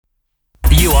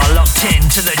locked in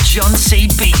to the John C.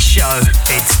 Beat Show.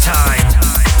 It's time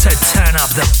to turn up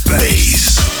the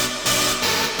bass.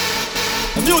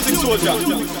 Music soldier.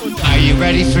 Are you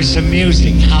ready for some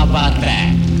music? How about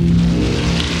that?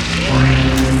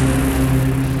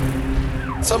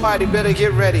 Somebody better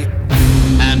get ready.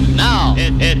 And now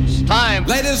it's time.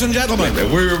 Ladies and gentlemen,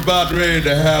 we're about ready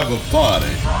to have a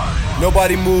party.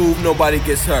 Nobody move, nobody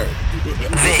gets hurt.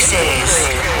 This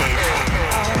is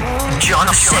John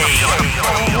C.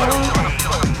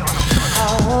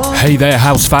 Hey there,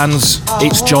 house fans.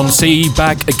 It's John C.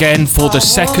 back again for the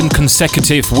second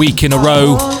consecutive week in a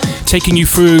row, taking you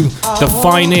through the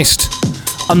finest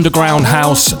underground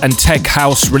house and tech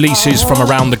house releases from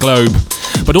around the globe.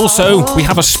 But also, we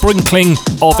have a sprinkling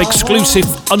of exclusive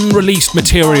unreleased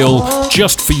material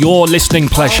just for your listening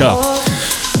pleasure.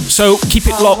 So keep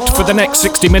it locked for the next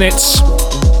 60 minutes.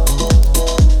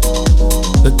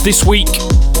 This week,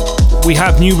 we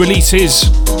have new releases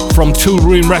from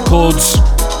Toolroom Records,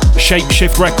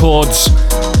 Shapeshift Records,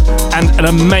 and an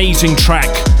amazing track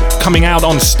coming out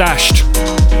on Stashed.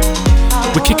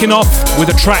 We're kicking off with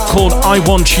a track called I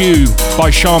Want You by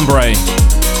Chambray.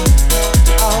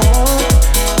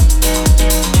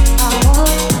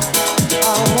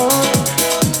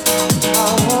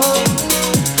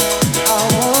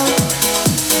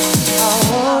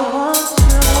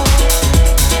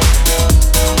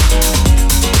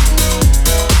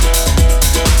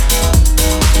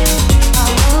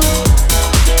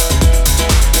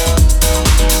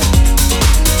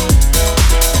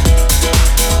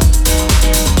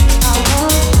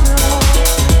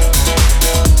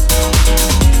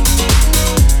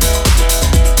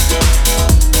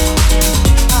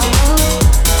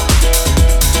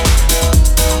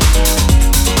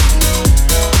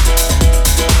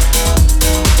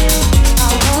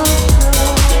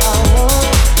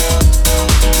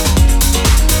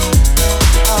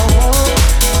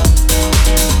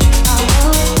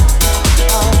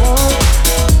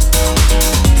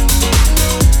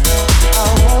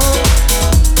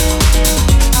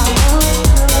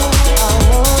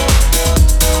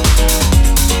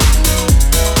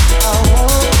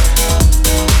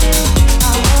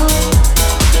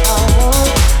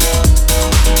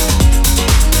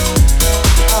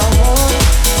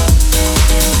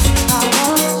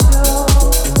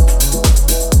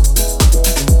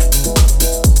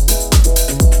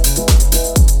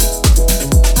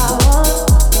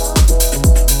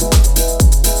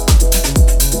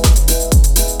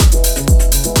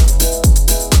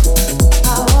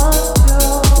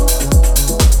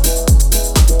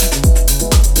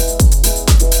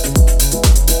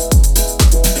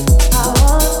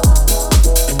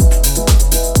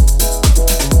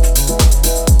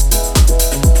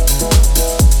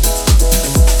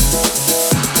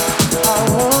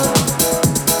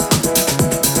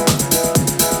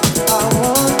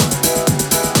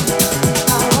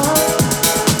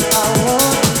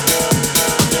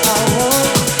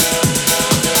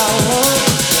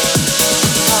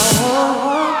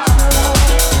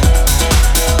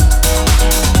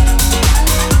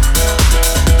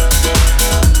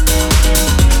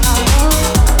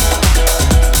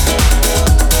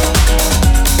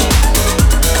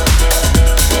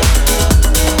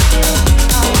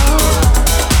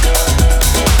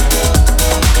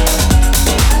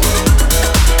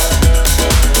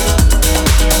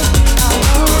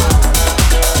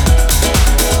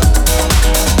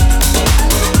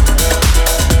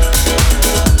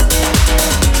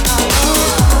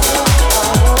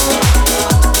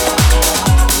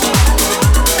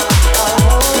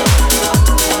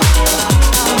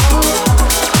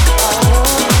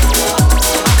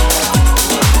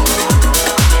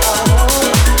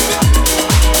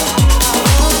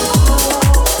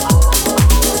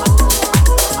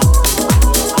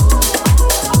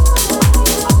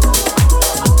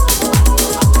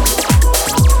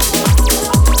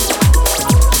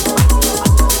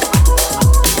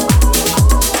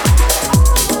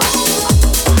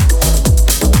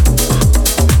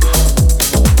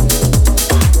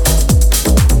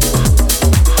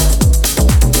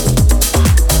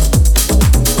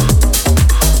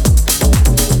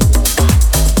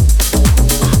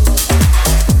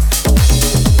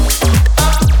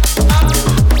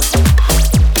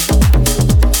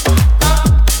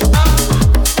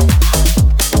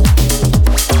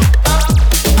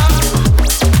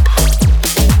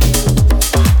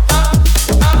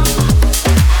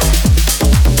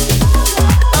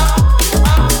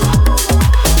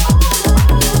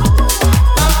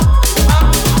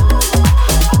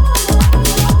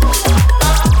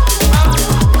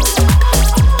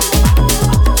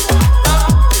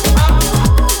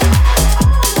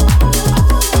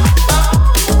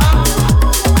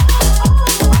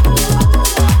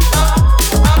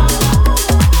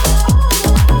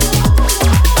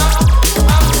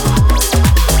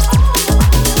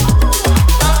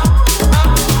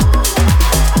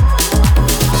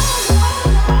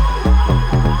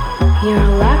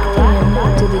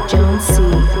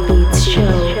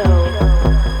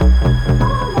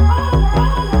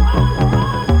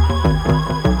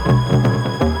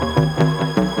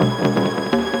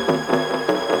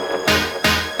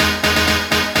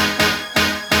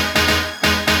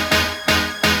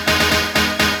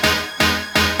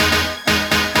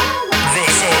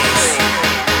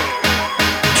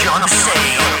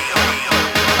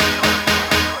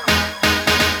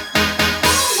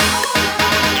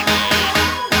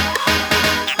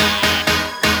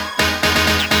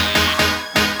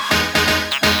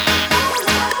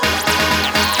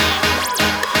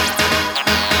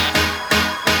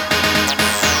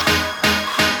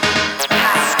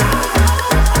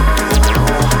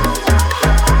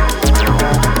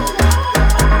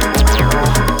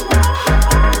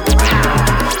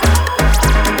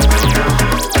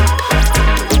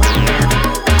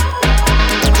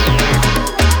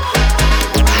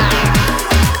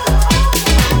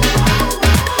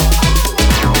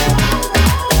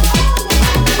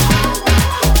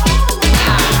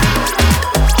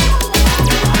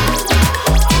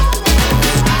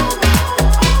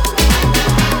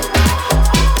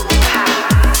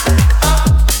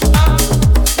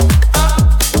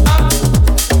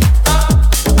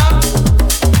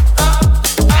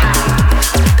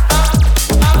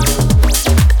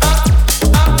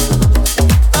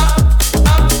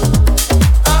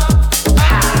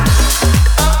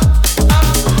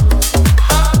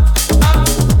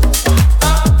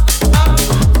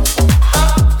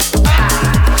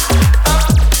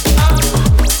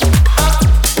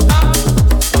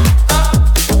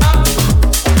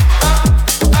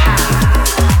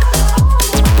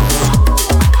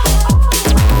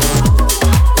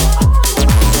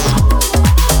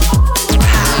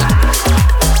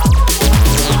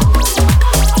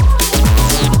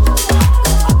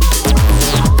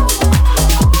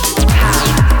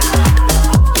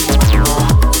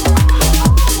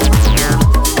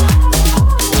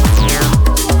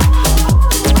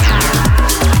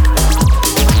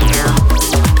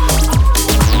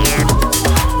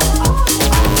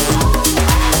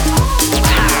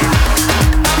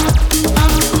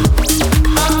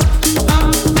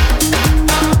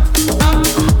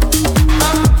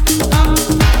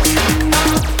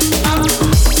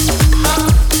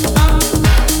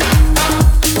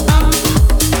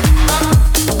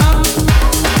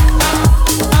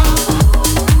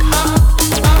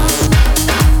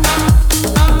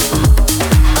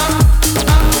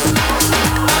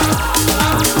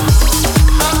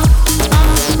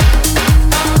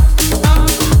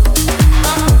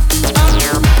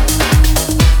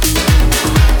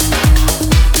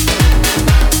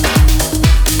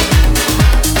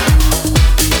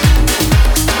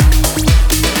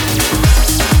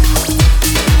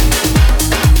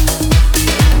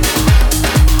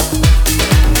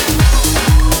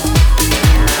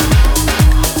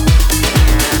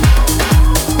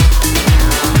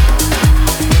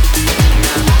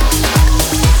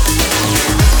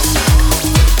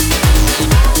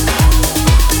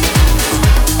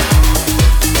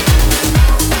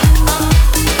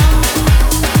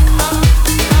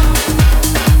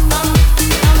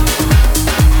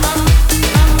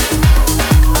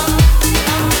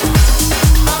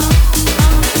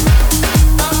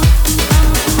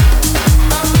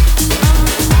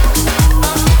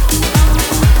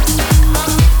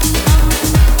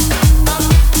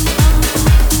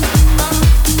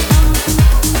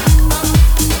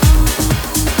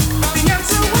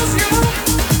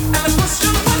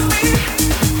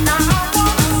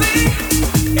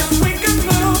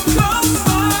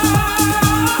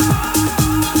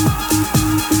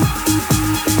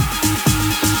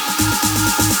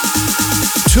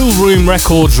 Toolroom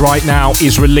Records right now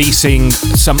is releasing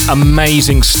some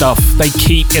amazing stuff. They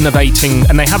keep innovating,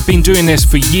 and they have been doing this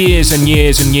for years and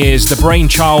years and years. The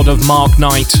brainchild of Mark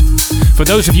Knight. For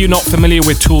those of you not familiar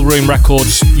with Toolroom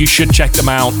Records, you should check them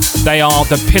out. They are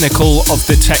the pinnacle of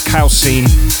the tech house scene,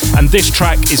 and this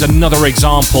track is another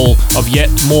example of yet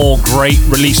more great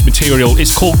release material.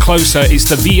 It's called Closer. It's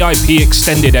the VIP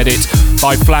extended edit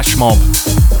by Flashmob.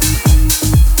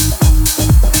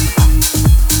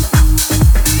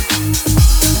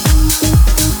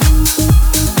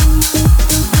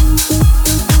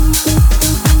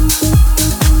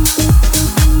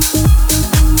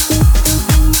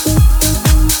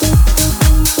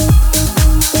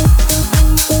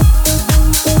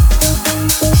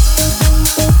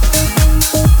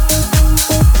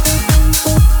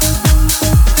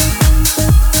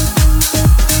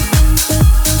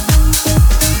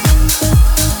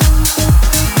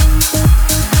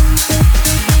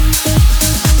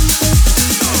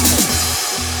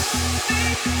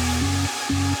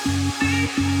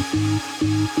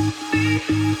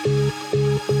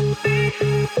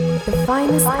 The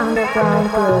finest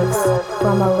underground goods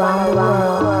from around the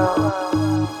world.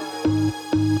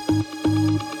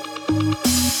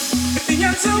 If the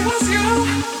answer was you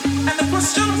and the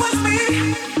question was me,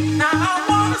 now I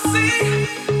wanna see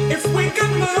if we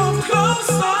could move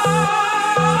closer.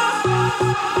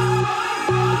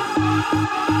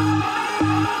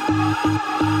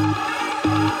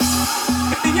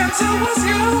 If the answer was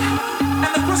you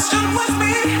and the question was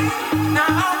me, now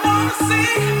I wanna see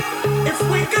if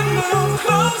we could move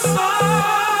closer.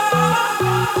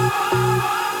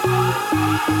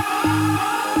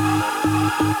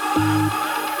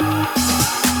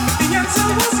 The answer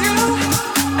was you,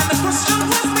 and the question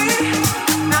was me.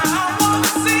 Now I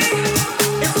wanna see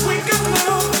if we could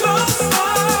move closer.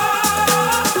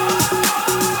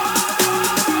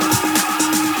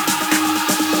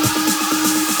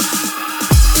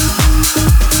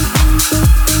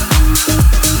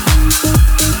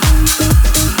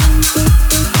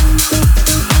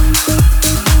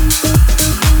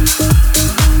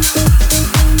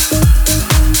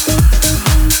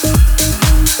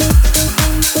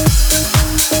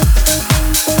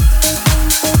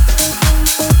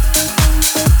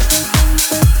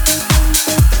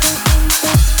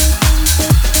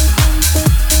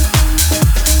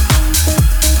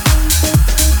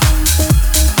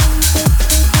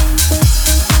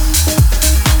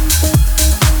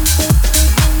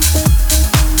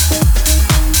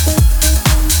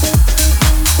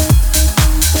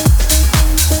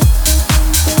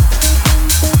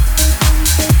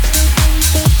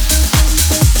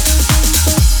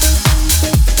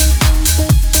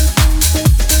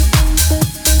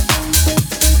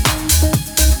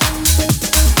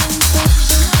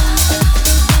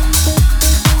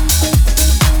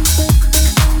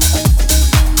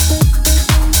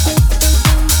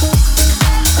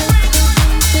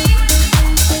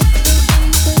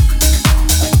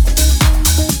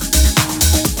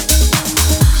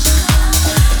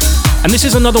 And this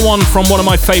is another one from one of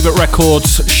my favourite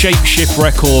records, Shapeshift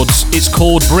Records. It's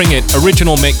called Bring It,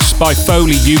 original mix by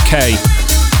Foley UK.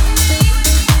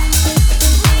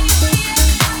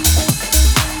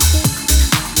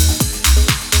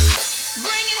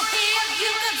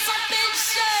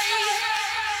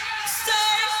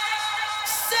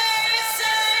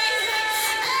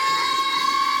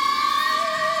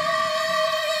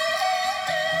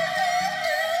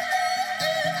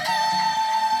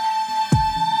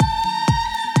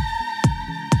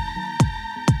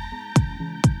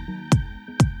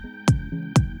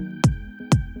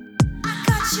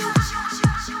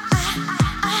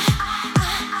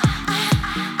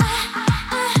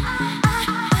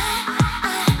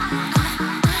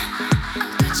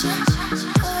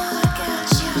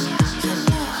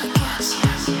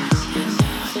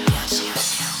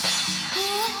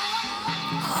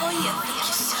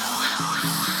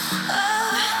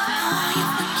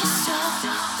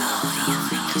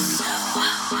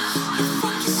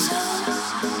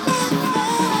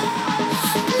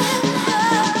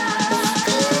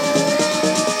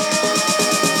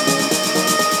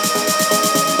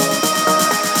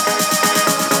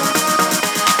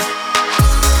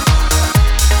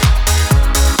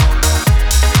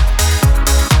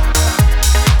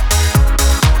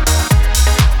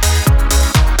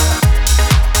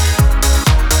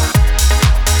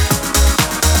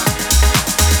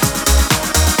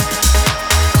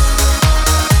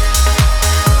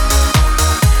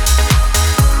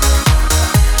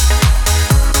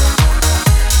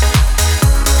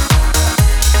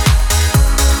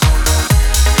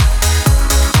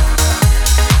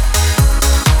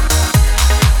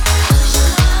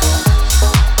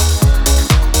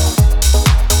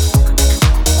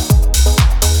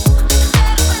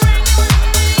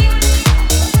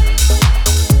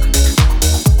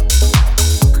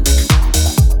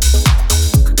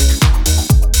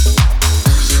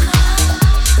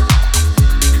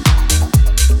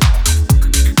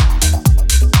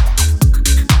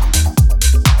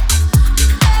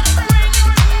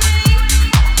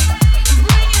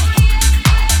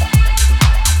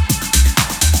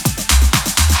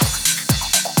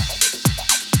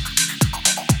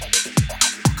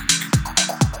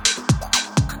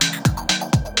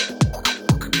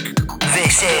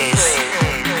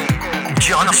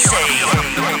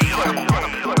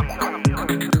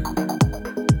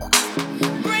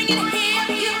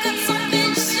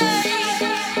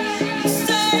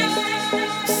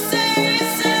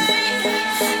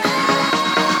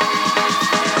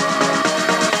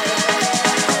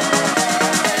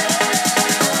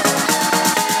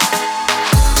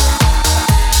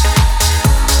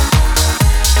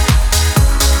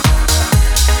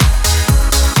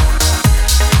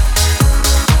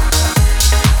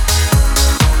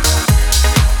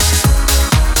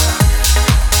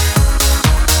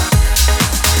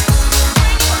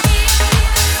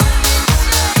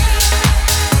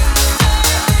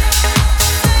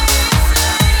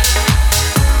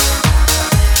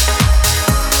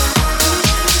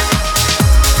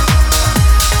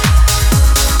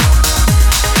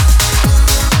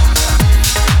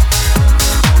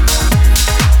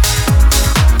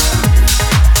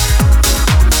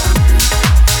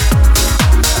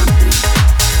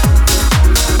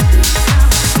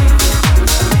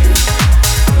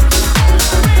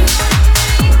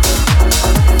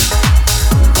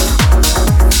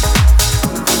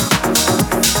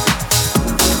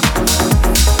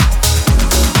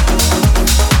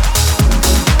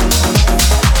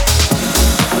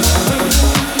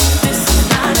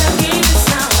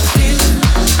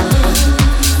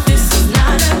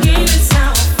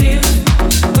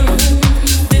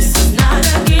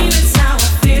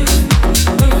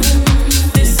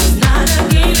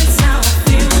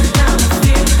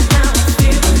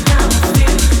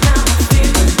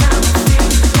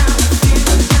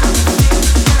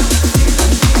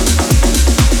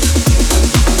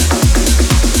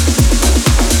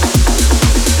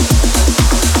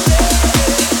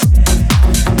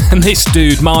 And this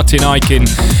dude, Martin Ikin,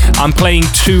 I'm playing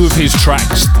 2 of his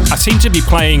tracks. I seem to be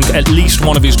playing at least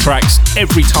one of his tracks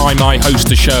every time I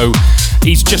host a show.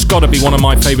 He's just got to be one of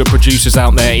my favourite producers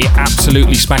out there. He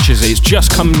absolutely smashes it. He's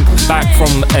just come back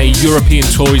from a European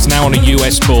tour. He's now on a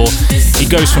US tour. He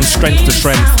goes from strength to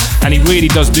strength, and he really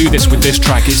does do this with this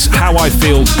track. It's How I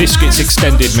Feel, Biscuits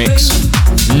extended mix.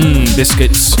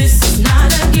 Biscuits. This is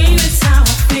not a game, it's how I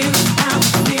feel, how I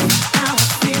feel, how I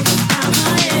feel, how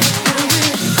I am.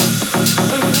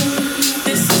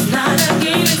 This is not a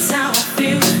game, it's how I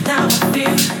feel, how I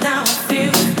feel, how I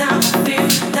feel, how I feel,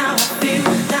 how I feel,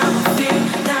 how I feel, how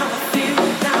I feel, how I feel,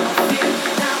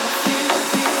 how I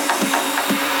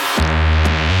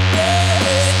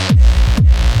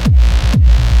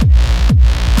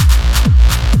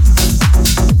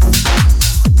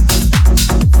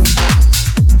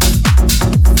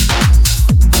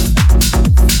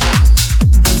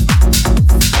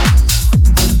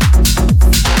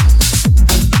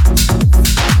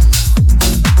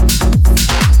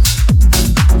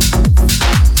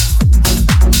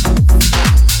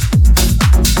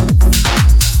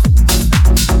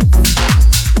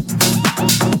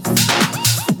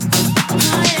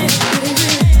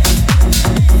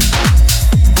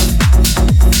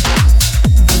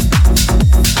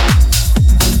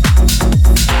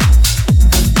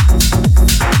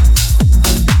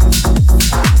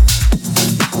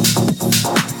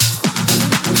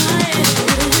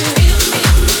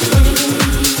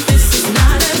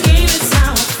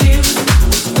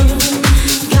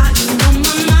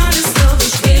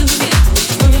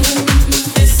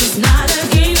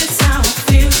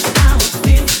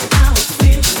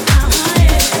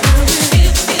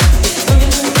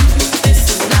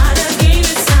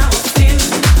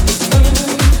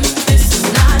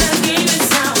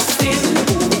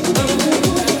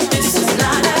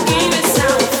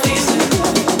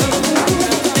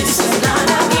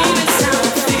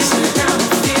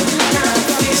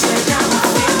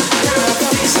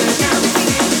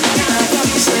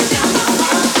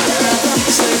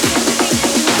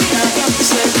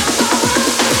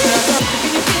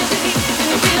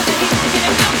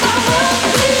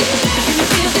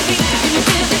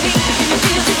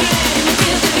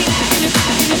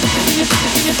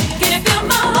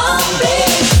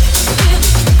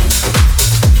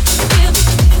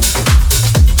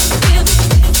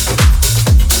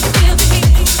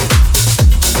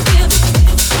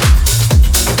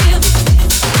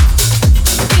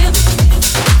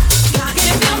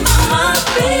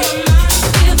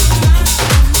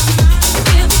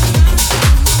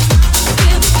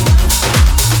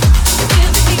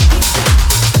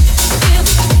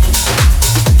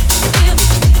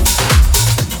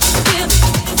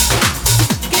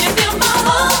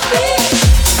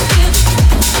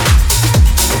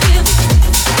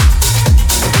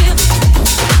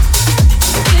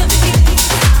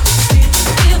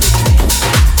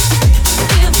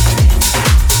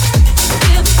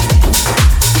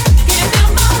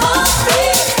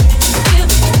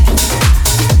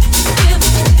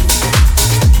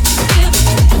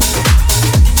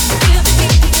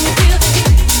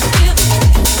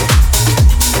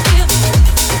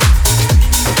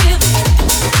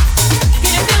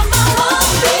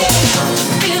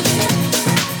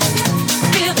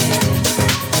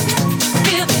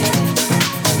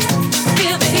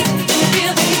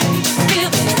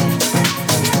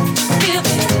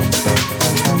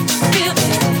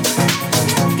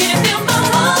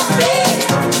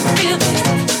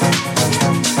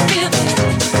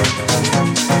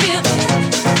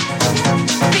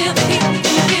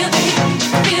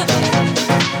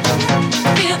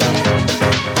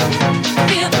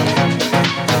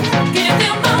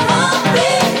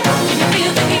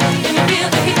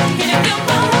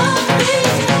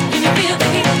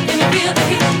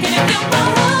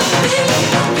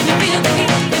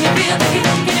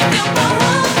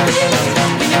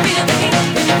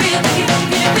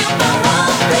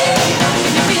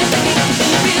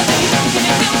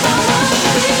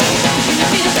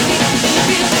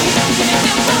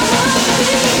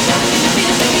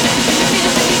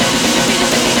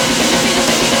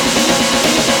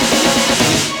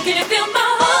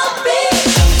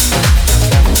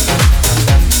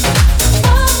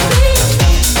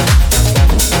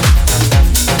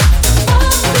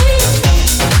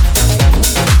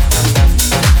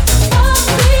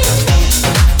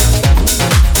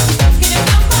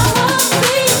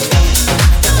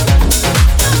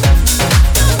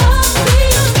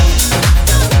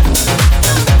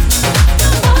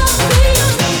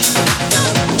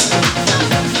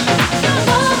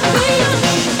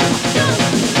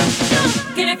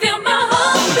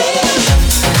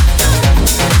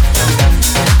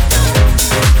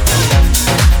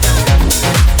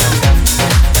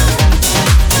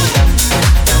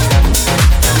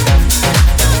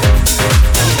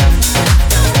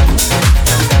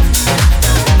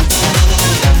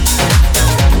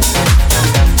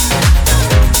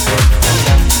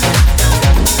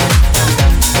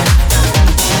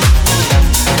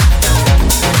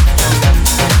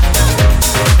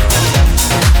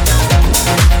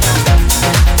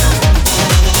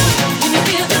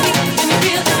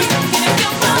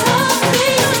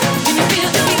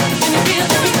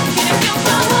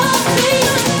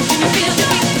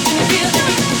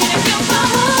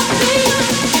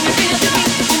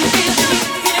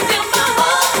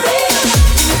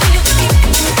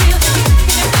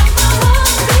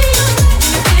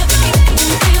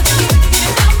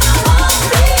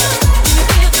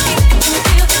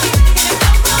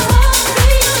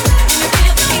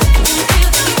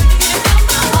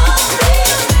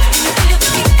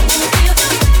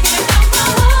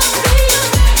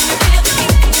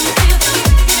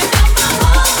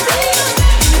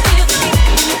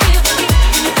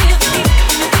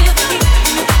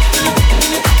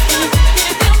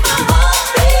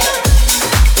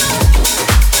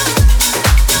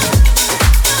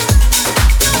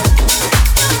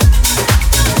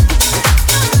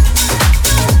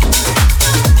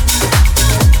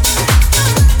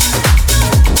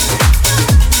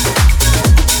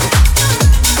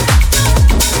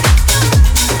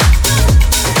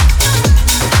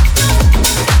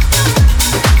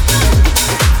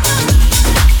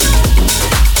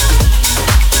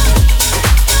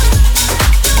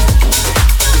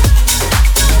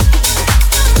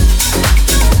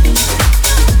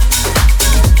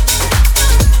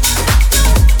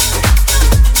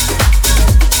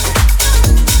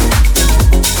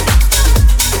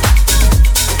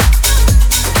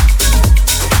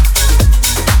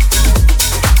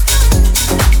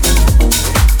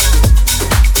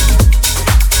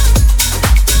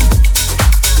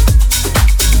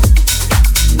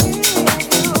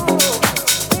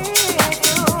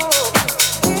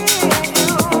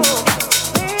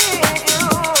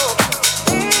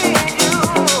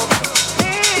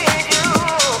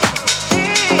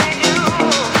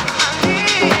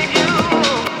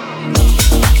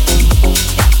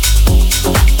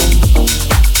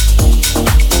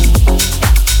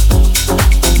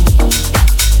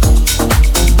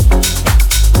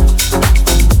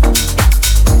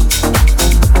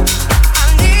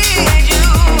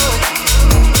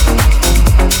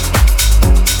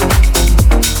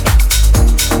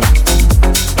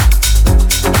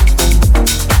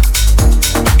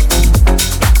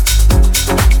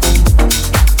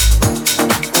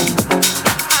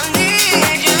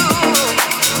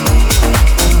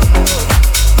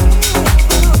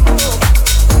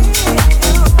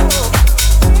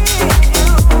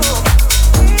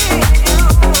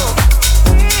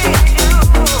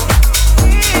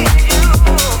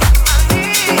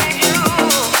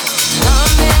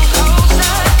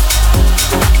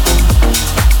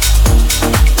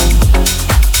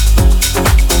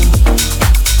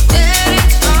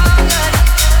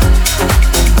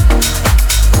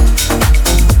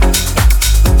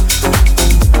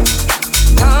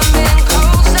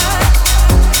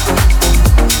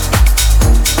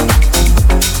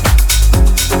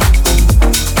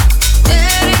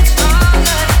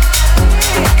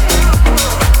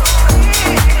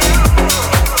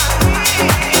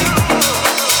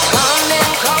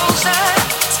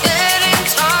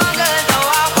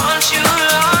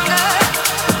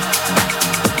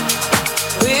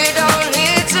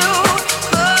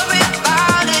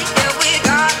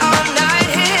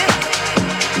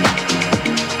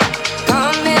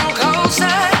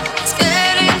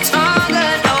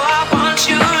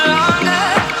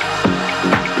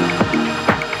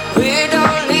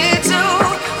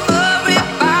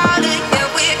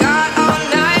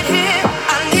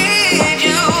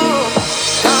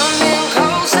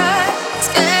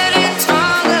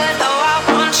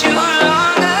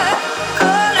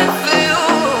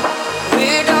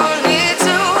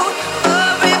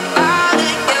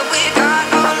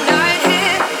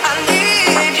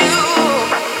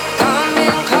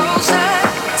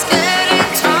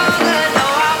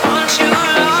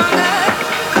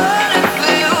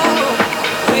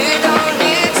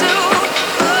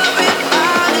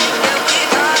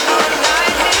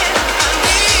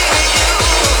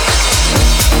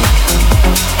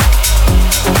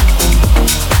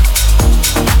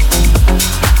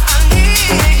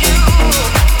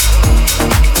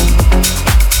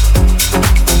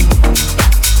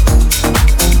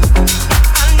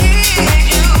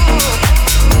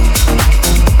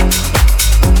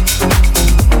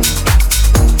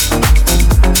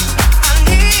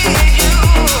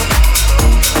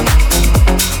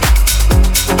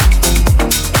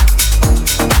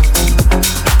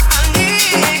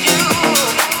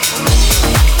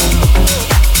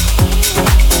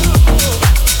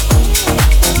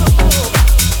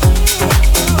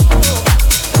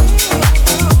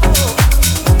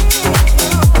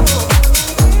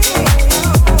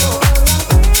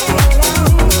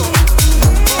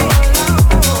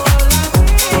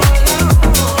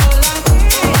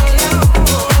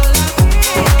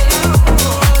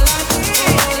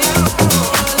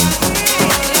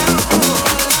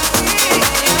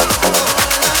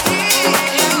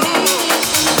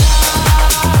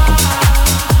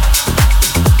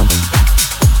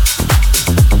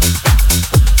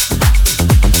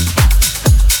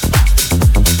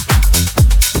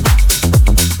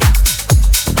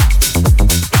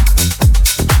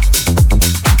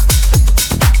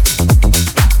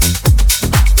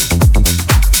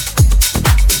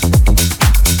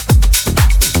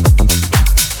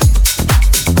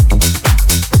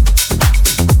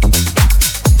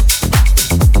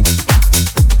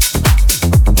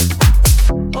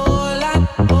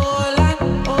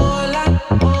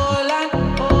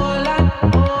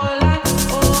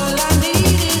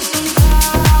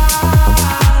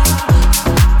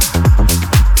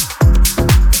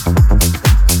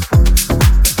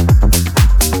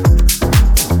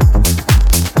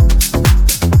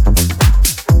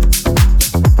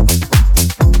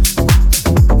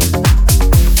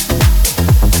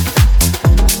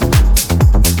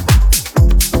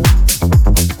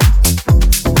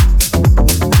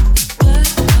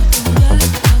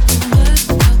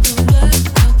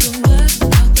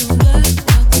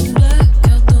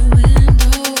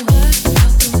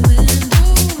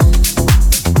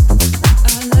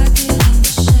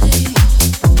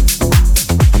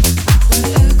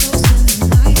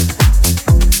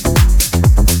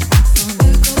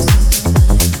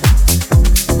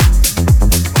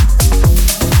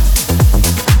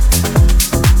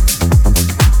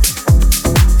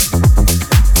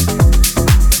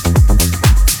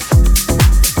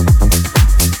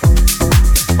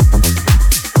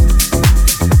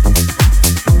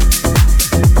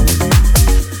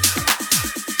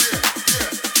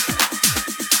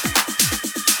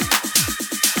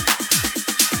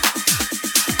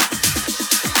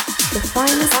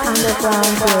finest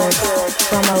underground goods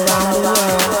from around the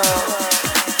world.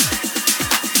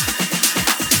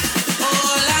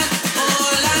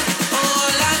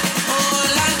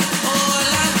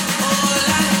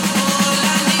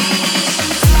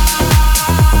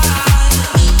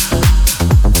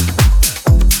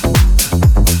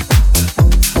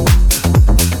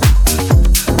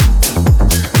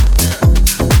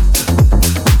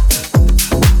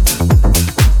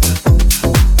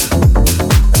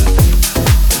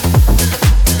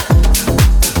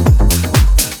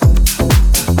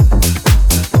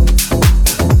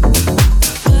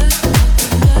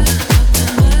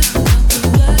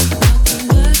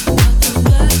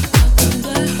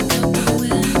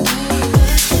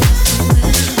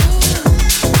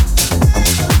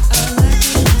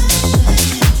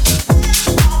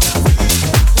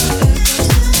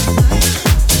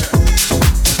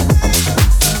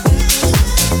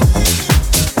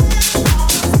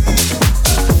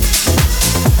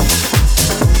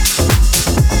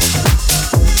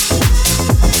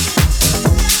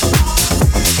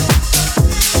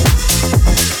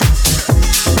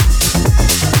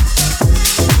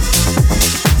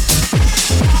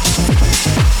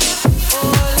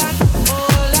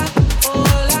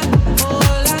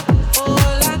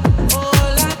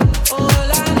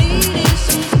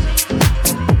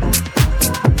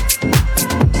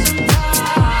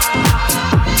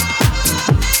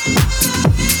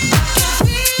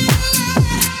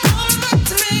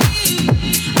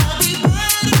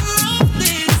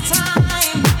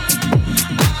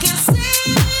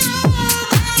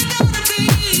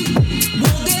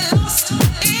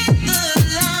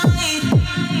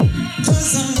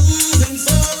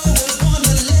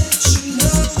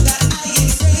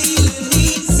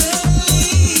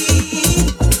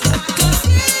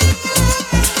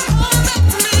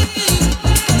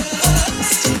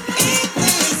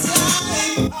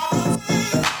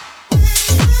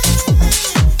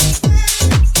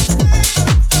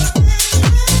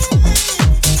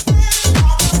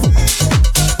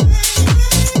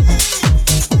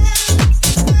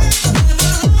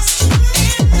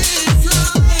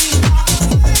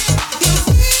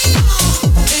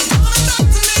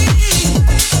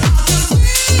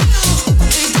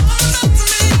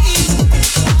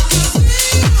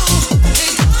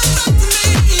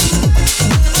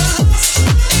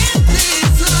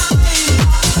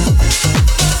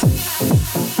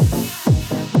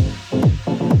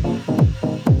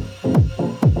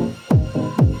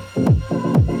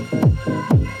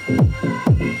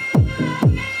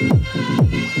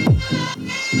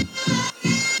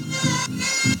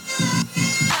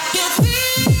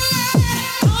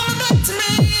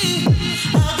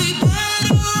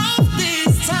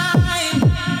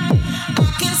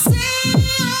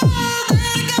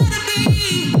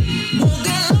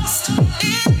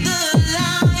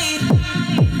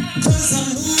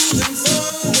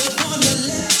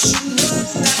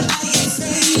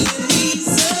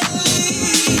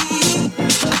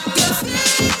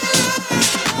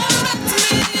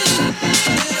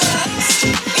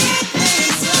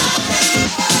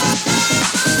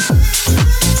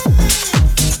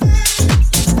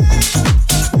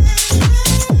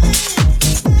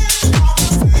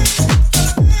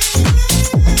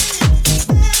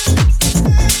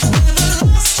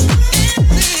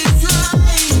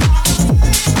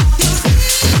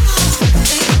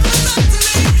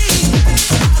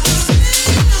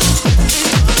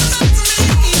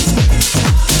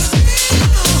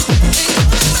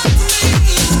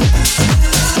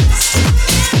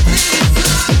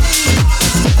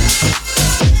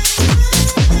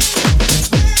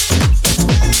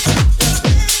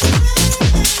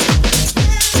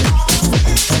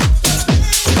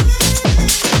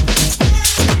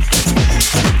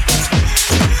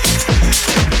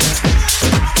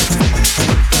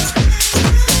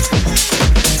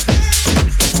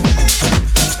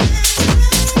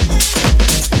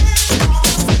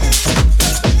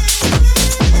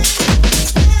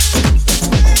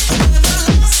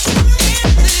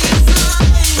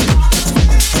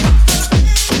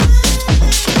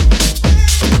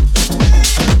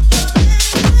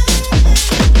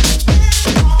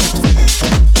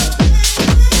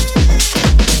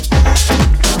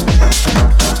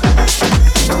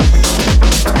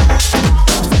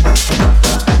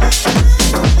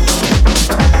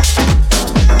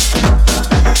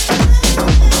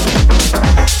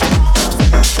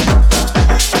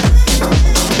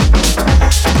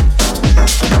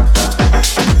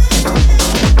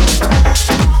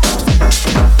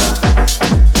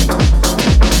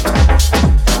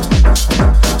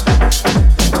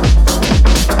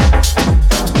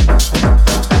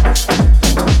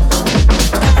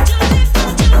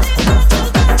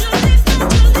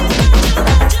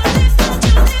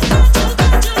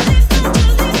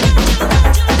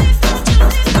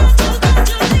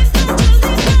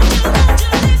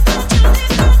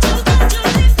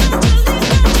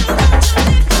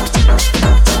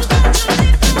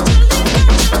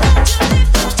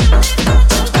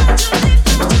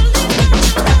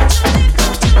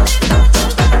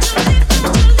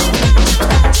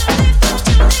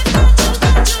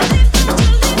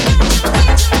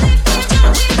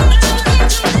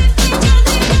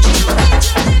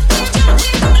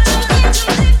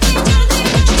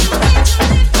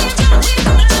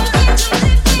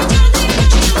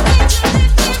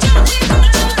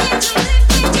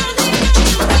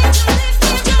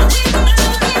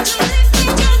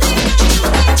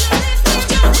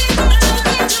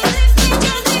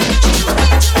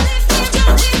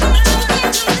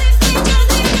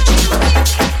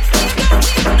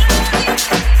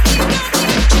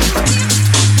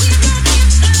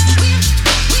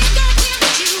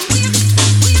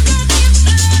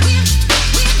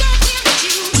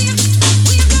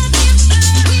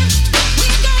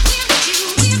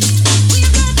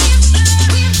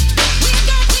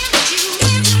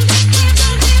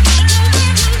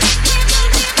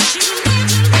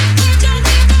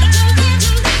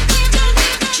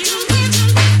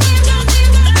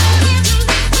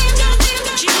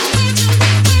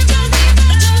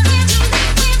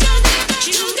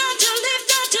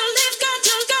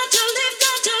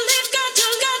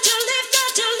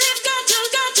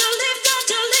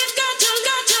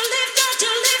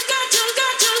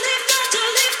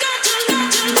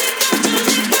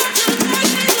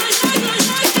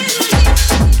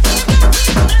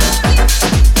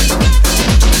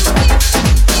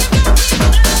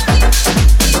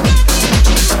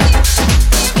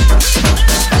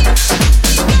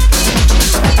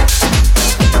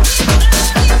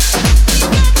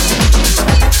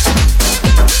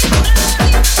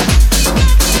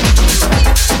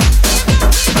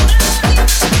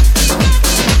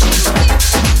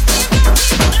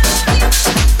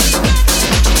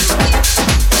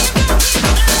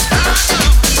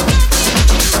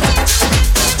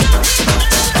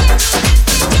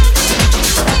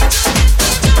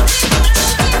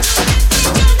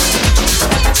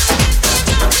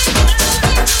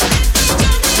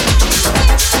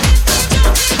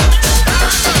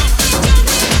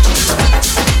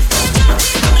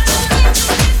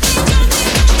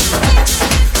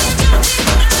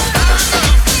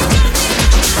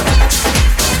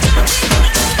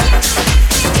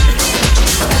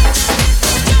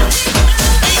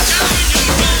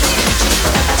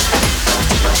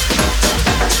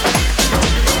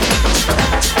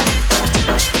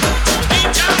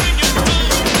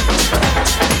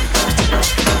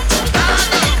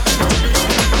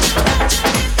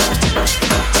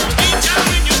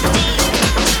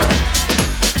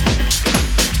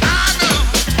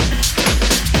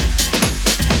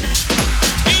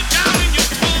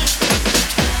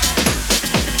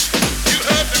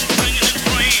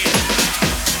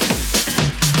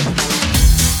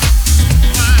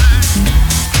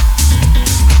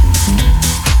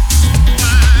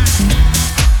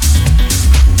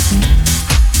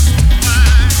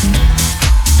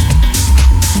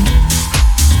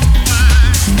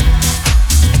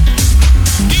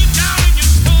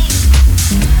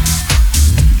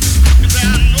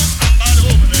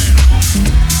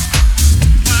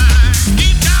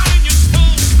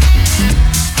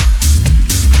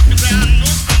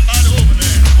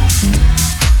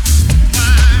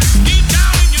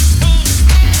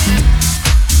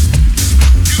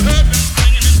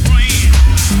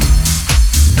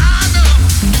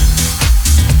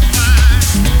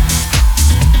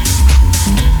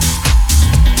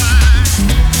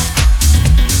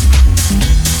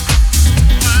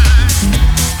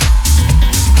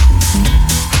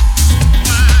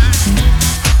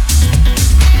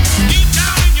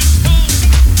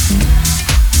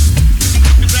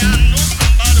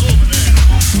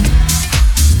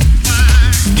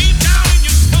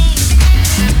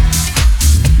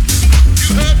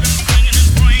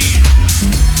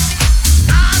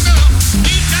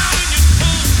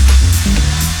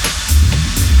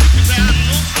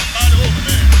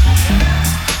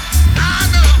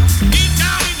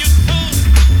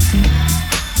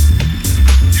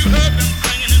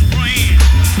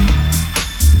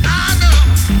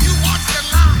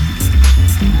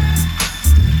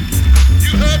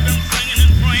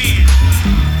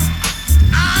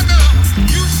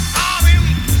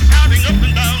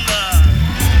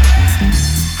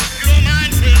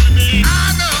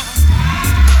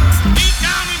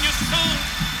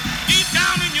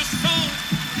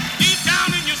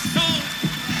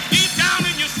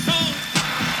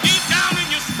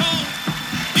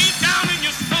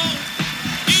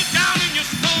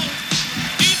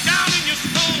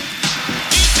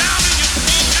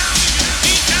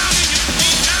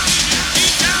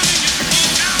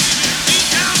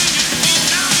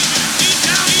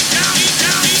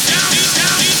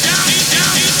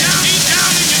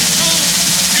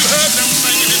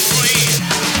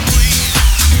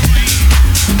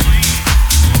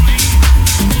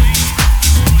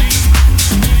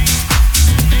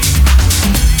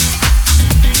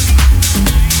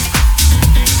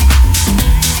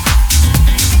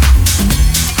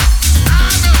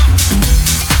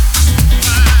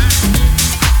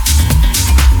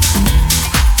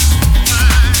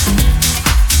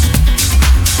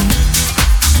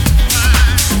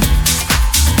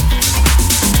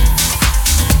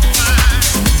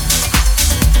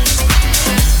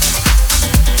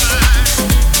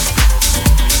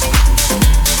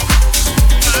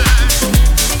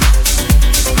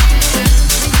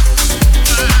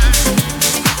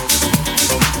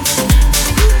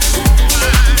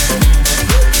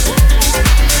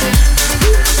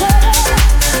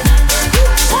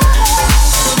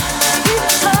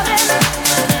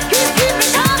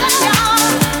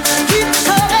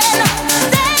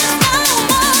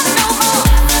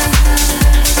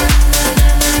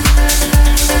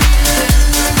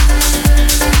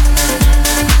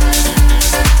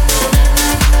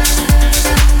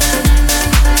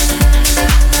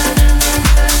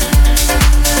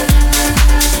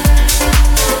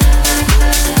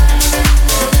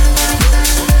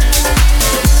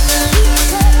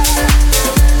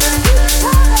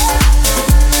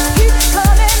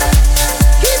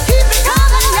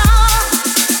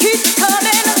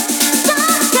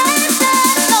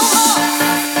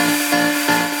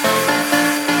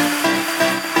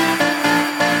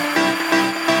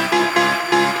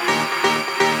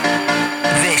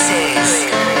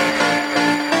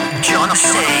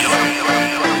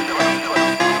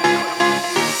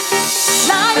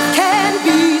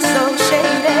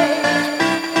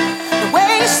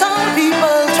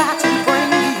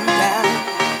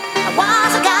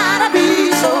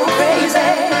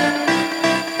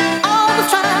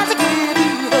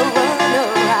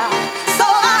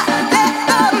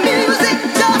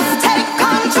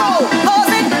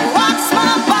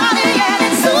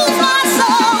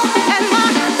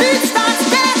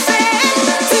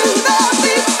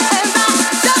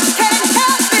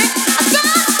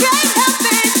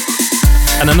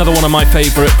 and another one of my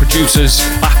favourite producers.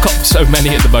 I've got so many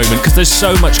at the moment because there's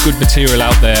so much good material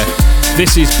out there.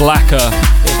 This is Blacker,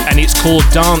 and it's called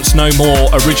Dance No More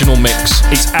Original Mix.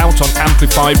 It's out on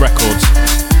Amplified Records.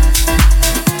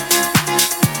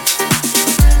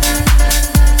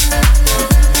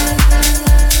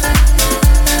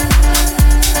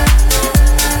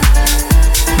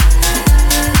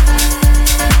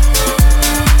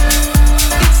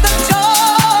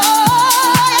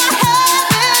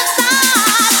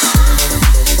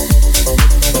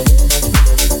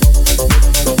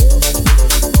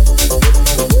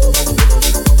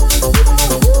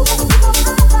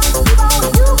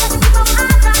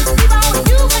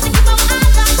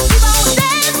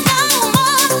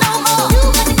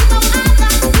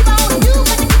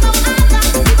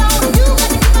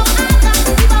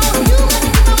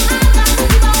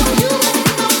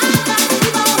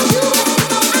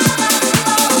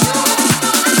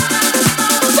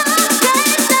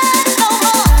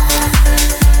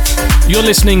 You're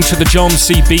listening to the John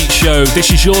C. Beat Show. This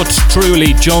is yours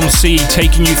truly, John C,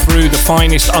 taking you through the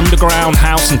finest underground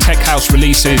house and tech house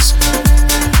releases.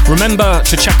 Remember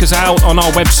to check us out on our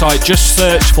website. Just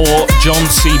search for John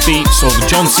C. Beats or the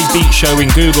John C. Beat Show in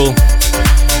Google.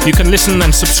 You can listen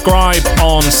and subscribe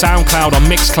on SoundCloud, on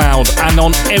Mixcloud, and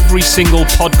on every single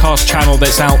podcast channel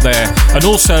that's out there. And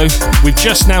also, we've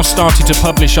just now started to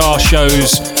publish our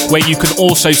shows where you can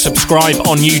also subscribe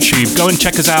on YouTube. Go and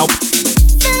check us out.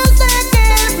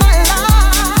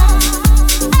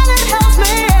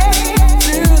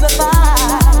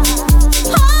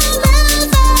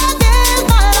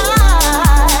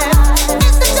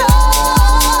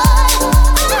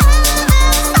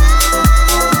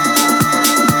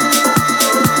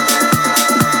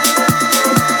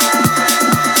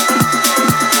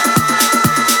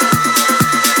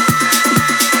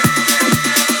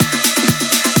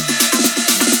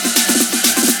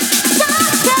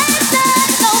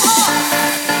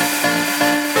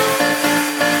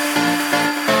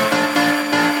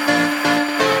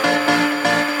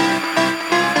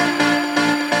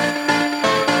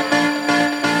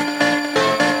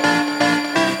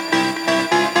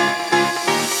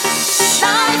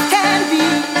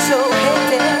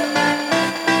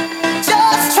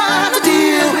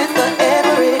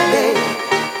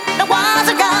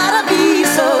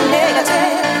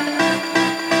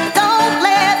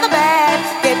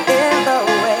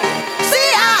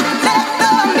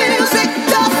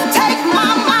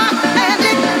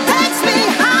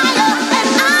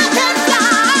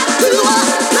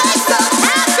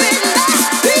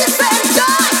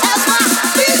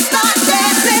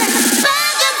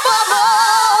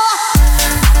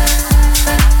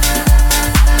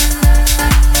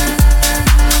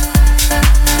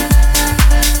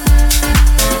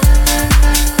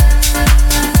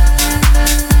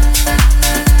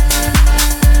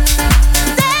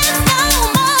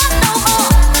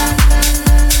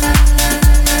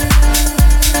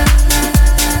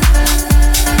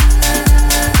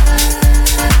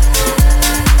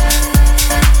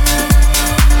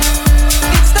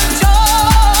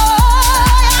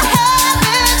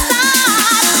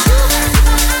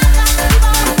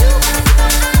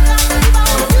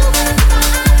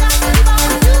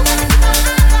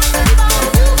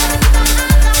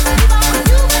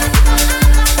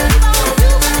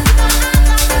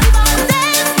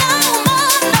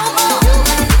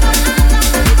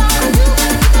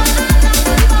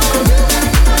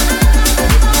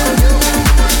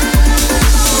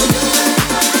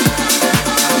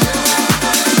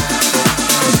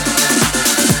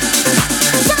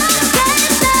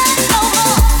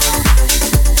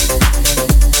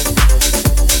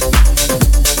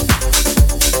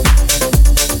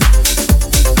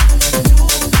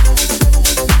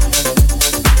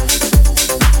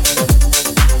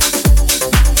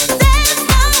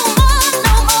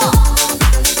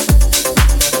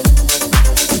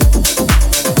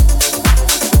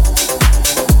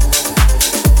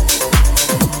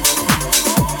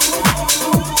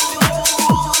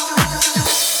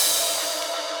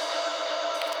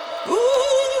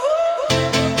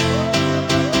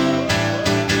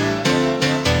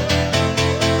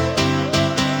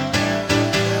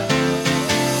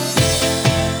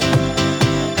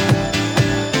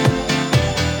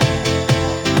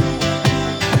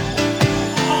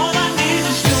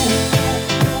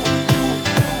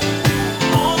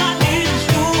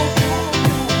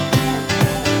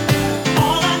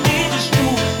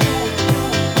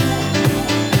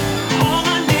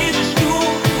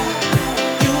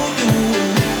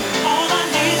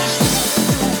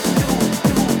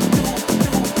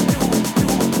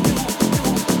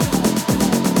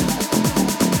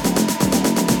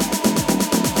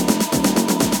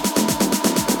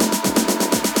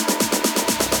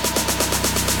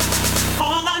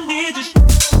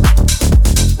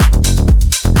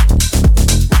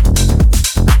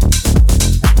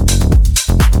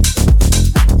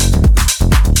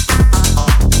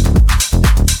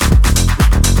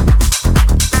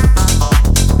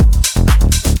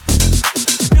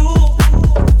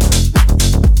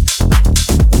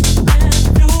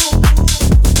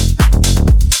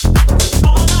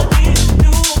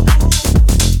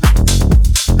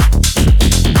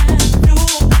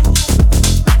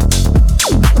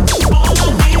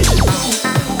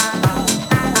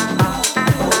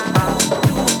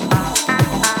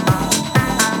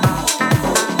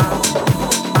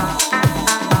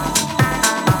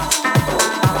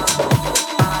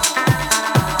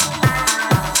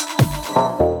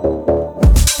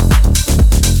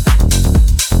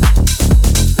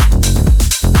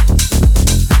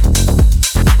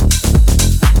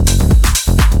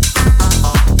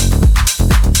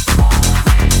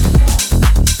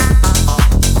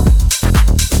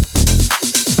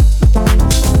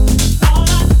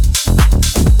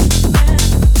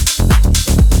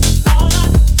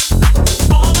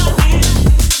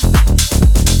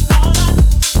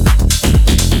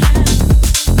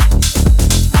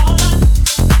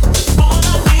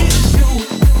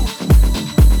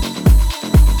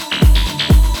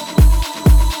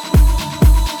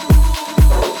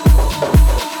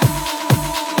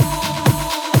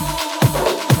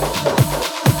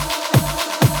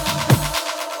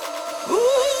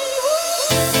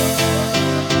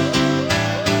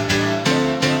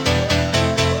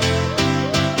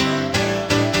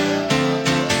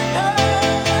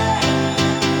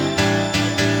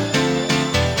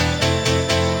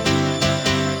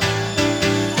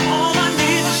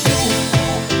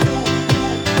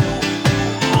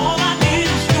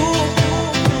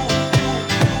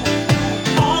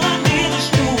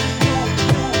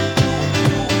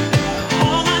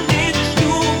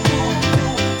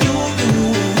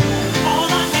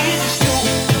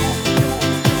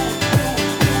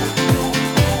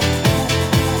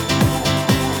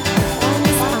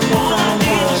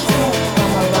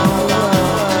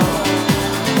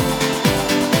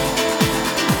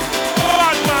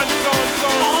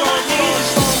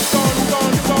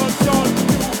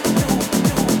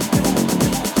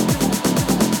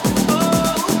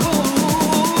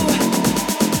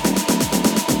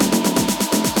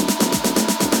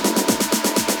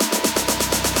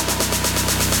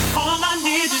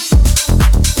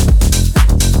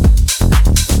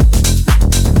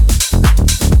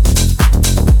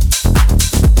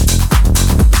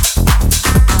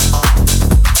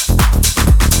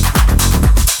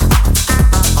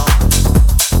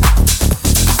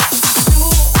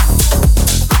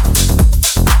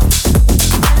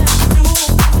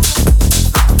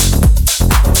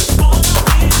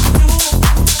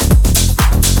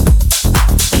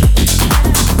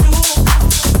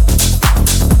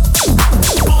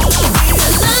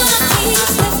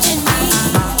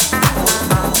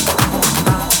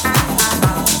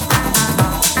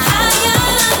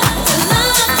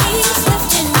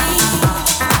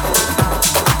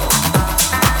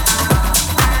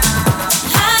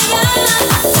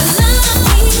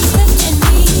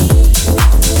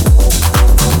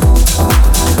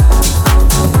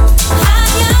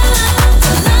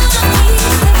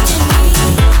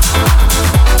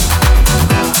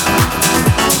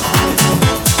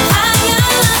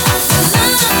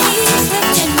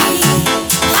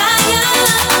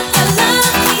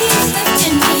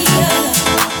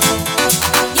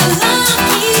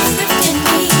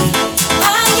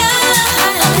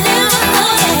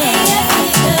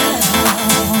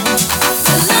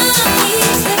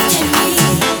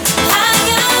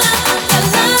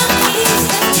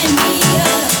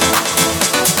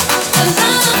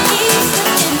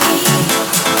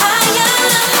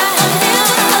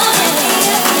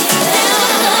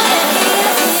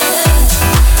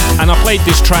 I played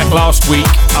this track last week.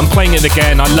 I'm playing it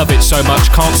again. I love it so much.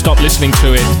 Can't stop listening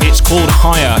to it. It's called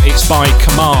Higher. It's by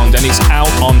Command and it's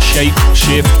out on Shape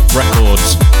Shift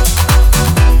Records.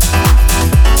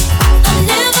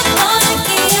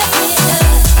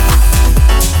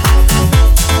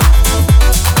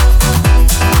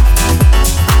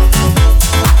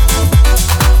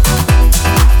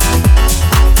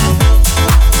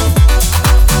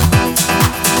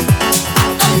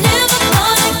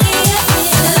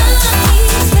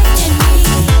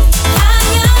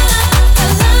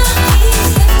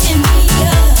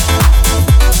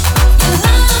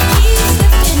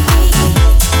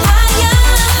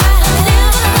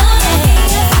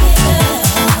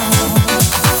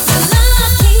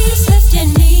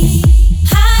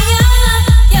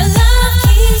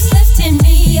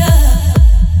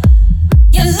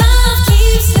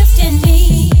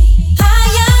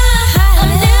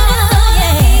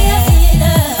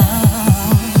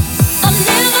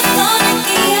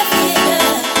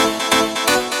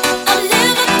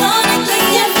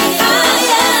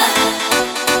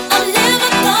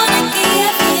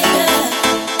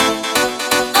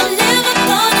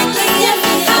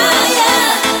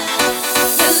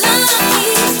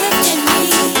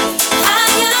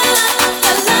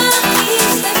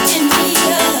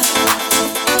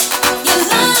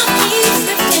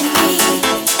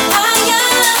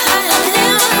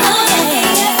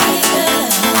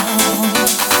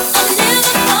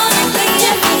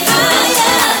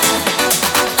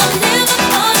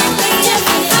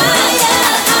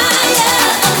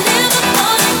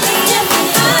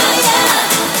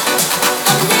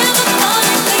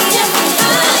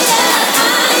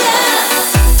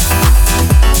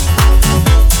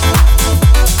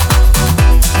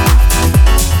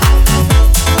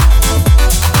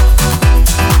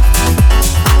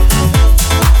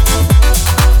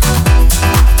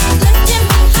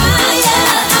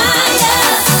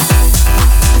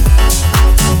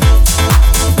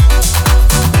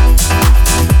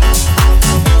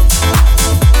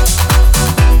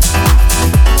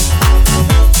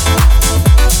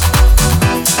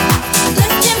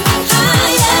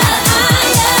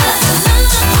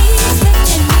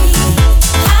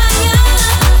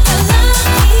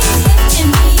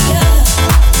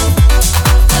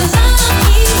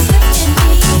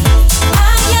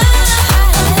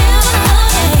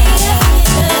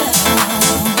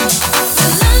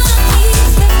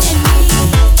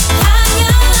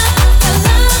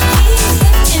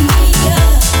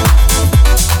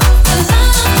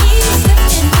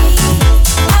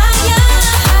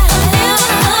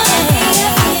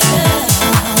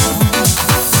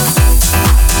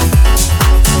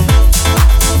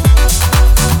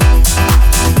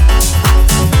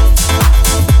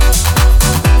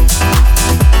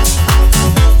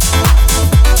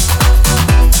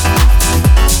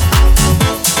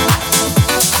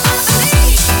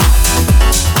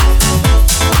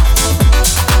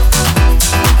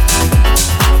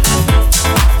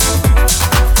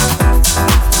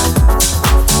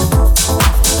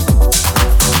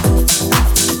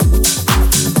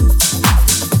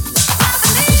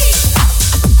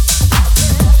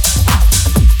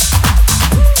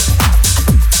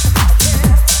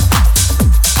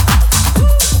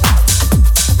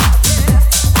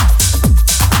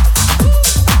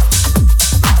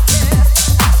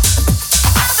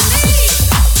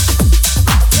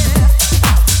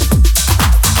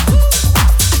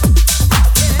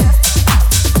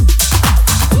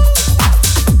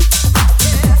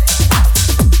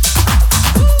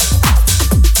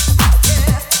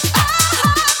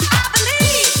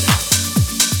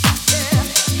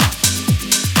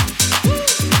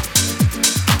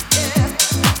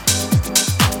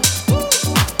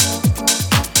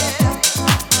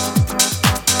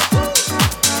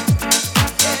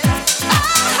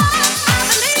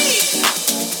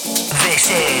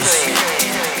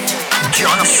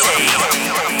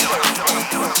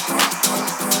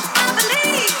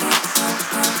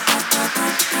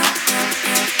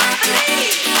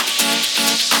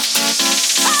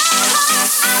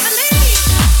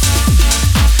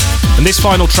 And this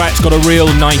final track's got a real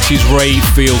 90s rave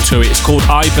feel to it. It's called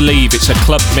I Believe. It's a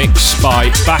club mix by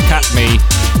Back At Me,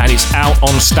 and it's out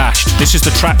on Stashed. This is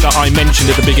the track that I mentioned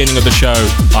at the beginning of the show.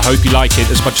 I hope you like it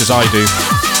as much as I do.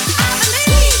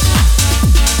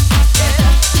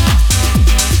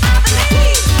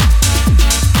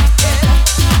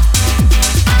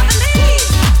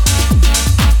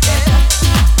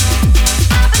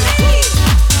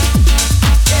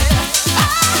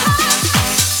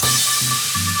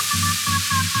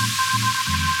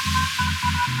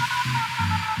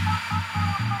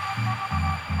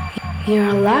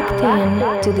 You're locked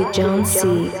in to the John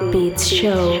C. Beats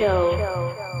Show.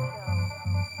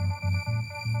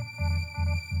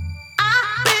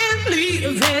 I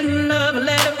believe in love,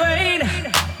 let it rain.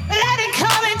 Let it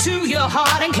come into your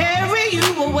heart and carry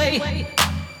you away.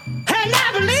 And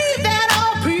I believe that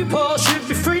all people should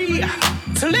be free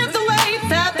to live the way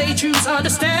that they choose.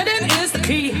 Understanding is the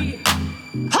key.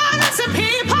 Hundreds of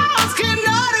people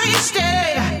cannot reach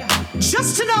there.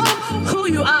 Just to know who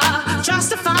you are,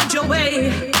 just to find your way.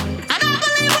 And I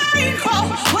believe we're equal,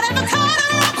 whatever color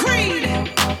or creed.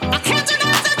 I can't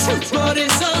deny the truth, but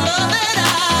it's a love that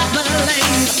I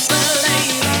believe.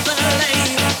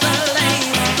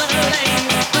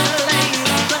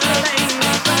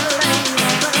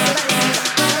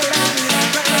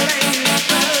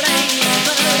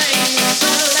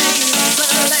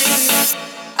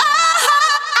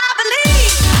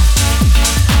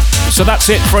 So that's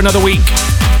it for another week.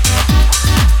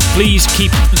 Please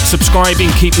keep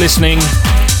subscribing, keep listening.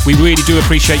 We really do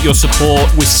appreciate your support.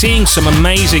 We're seeing some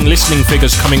amazing listening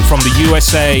figures coming from the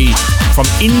USA, from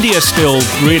India still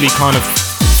really kind of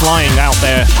flying out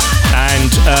there.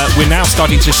 And we're now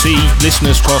starting to see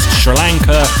listeners across Sri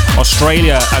Lanka,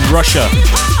 Australia and Russia.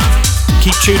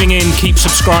 Keep tuning in, keep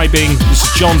subscribing. This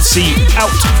is John C.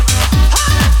 out.